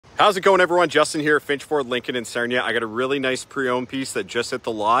How's it going, everyone? Justin here at Finch Ford Lincoln in Sarnia. I got a really nice pre-owned piece that just hit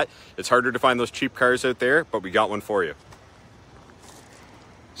the lot. It's harder to find those cheap cars out there, but we got one for you.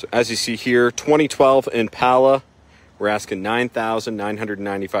 So as you see here, 2012 Impala. We're asking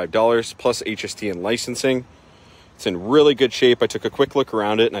 $9,995 plus HST and licensing. It's in really good shape. I took a quick look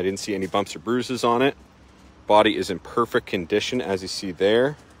around it and I didn't see any bumps or bruises on it. Body is in perfect condition, as you see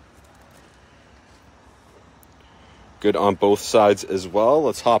there. Good on both sides as well.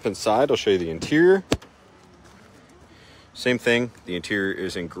 Let's hop inside. I'll show you the interior. Same thing. The interior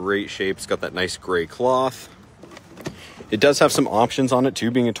is in great shape. It's got that nice gray cloth. It does have some options on it too,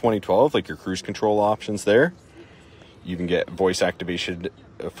 being a 2012, like your cruise control options there. You can get voice activation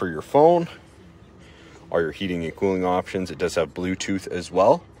for your phone. All your heating and cooling options. It does have Bluetooth as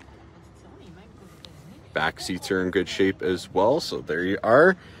well. Back seats are in good shape as well. So there you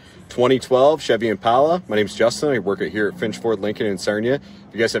are. 2012 Chevy Impala. My name is Justin. I work here at Finch Ford Lincoln in Sarnia. If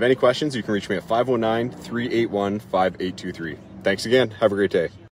you guys have any questions, you can reach me at 509-381-5823. Thanks again. Have a great day.